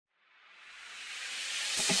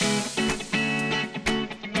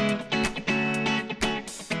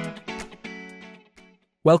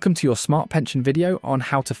Welcome to your Smart Pension video on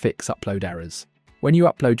how to fix upload errors. When you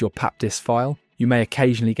upload your PAPDIS file, you may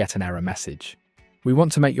occasionally get an error message. We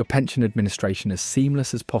want to make your pension administration as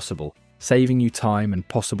seamless as possible, saving you time and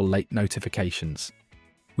possible late notifications.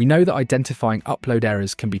 We know that identifying upload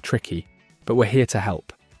errors can be tricky, but we're here to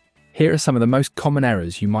help. Here are some of the most common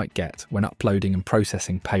errors you might get when uploading and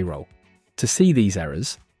processing payroll. To see these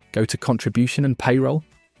errors, go to Contribution and Payroll,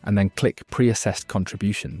 and then click Pre-assessed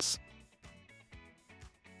Contributions.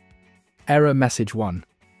 Error Message 1.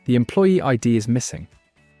 The employee ID is missing.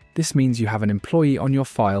 This means you have an employee on your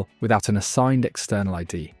file without an assigned external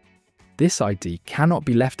ID. This ID cannot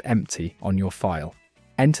be left empty on your file.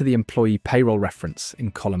 Enter the employee payroll reference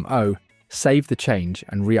in column O, save the change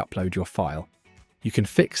and re-upload your file. You can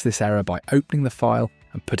fix this error by opening the file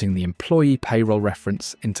and putting the employee payroll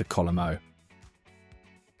reference into column O.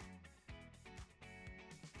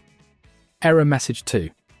 Error Message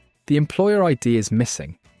 2. The employer ID is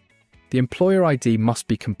missing. The employer ID must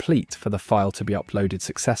be complete for the file to be uploaded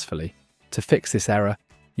successfully. To fix this error,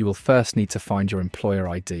 you will first need to find your employer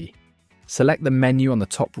ID. Select the menu on the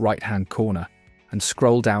top right-hand corner and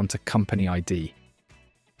scroll down to Company ID.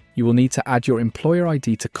 You will need to add your employer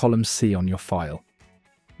ID to column C on your file.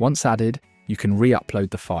 Once added, you can re-upload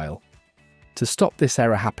the file. To stop this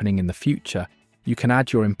error happening in the future, you can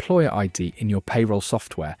add your employer ID in your payroll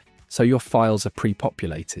software so your files are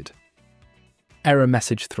pre-populated. Error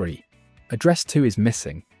Message 3. Address 2 is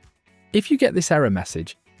missing. If you get this error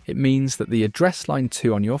message, it means that the address line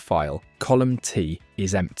 2 on your file, column T,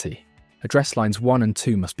 is empty. Address lines 1 and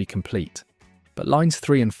 2 must be complete, but lines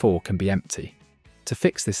 3 and 4 can be empty. To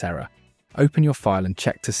fix this error, open your file and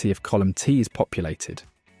check to see if column T is populated.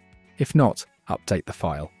 If not, update the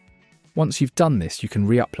file. Once you've done this, you can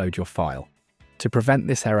re-upload your file. To prevent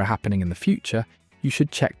this error happening in the future, you should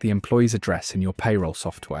check the employee's address in your payroll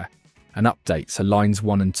software and update so lines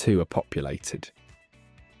 1 and 2 are populated.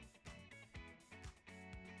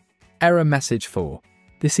 Error Message 4.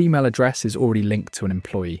 This email address is already linked to an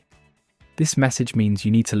employee. This message means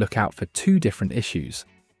you need to look out for two different issues.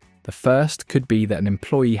 The first could be that an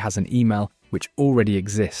employee has an email which already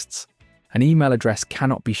exists. An email address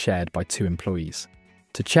cannot be shared by two employees.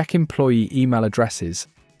 To check employee email addresses,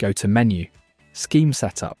 go to Menu, Scheme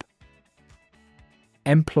Setup,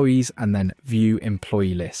 Employees and then View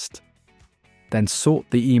Employee List. Then sort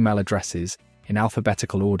the email addresses in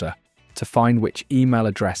alphabetical order to find which email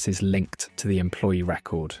address is linked to the employee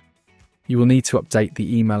record. You will need to update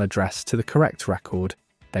the email address to the correct record,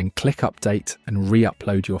 then click Update and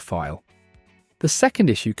re-upload your file. The second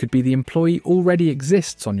issue could be the employee already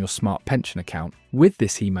exists on your Smart Pension account with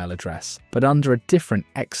this email address, but under a different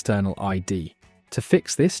external ID. To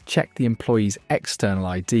fix this, check the employee's external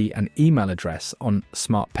ID and email address on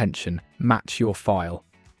Smart Pension match your file.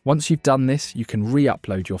 Once you've done this, you can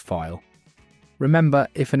re-upload your file. Remember,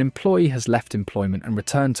 if an employee has left employment and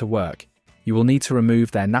returned to work, you will need to remove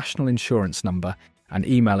their national insurance number and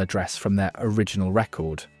email address from their original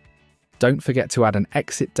record. Don't forget to add an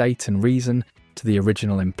exit date and reason to the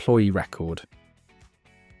original employee record.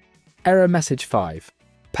 Error Message 5.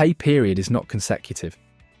 Pay period is not consecutive.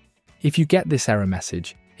 If you get this error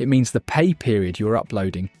message, it means the pay period you're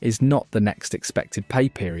uploading is not the next expected pay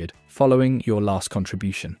period following your last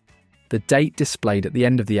contribution. The date displayed at the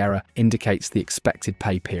end of the error indicates the expected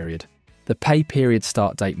pay period. The pay period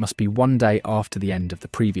start date must be 1 day after the end of the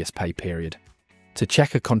previous pay period. To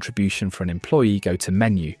check a contribution for an employee, go to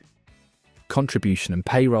Menu, Contribution and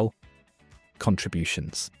Payroll,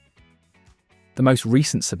 Contributions. The most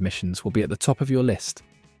recent submissions will be at the top of your list.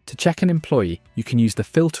 To check an employee, you can use the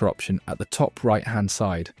filter option at the top right-hand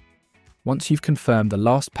side. Once you've confirmed the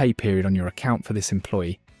last pay period on your account for this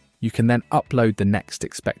employee, you can then upload the next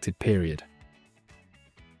expected period.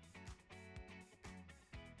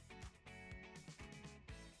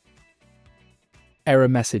 Error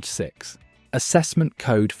Message 6. Assessment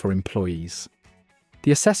code for employees.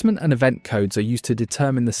 The assessment and event codes are used to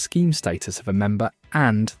determine the scheme status of a member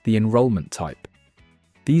and the enrolment type.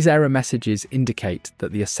 These error messages indicate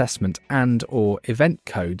that the assessment and/or event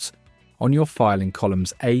codes on your file in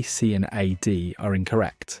columns A, C and AD are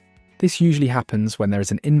incorrect. This usually happens when there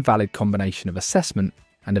is an invalid combination of assessment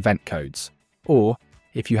and event codes, or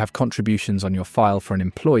if you have contributions on your file for an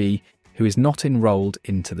employee who is not enrolled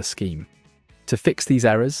into the scheme. To fix these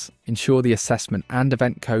errors, ensure the assessment and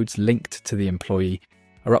event codes linked to the employee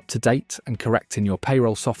are up to date and correct in your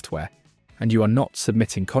payroll software, and you are not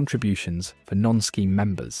submitting contributions for non-scheme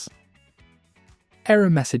members. Error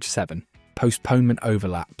Message 7. Postponement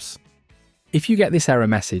overlaps. If you get this error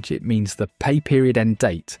message, it means the pay period end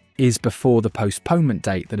date is before the postponement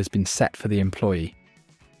date that has been set for the employee.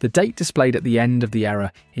 The date displayed at the end of the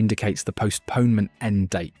error indicates the postponement end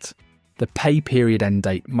date. The pay period end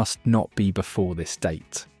date must not be before this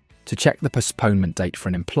date. To check the postponement date for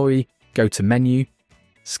an employee, go to Menu,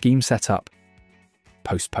 Scheme Setup,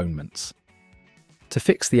 Postponements. To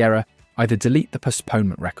fix the error, either delete the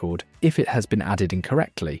postponement record if it has been added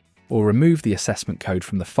incorrectly, or remove the assessment code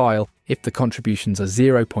from the file if the contributions are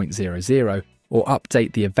 0.00, or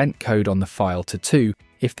update the event code on the file to 2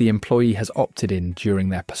 if the employee has opted in during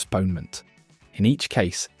their postponement. In each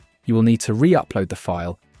case, you will need to re-upload the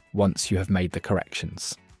file once you have made the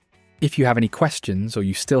corrections. If you have any questions or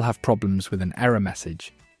you still have problems with an error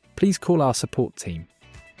message, please call our support team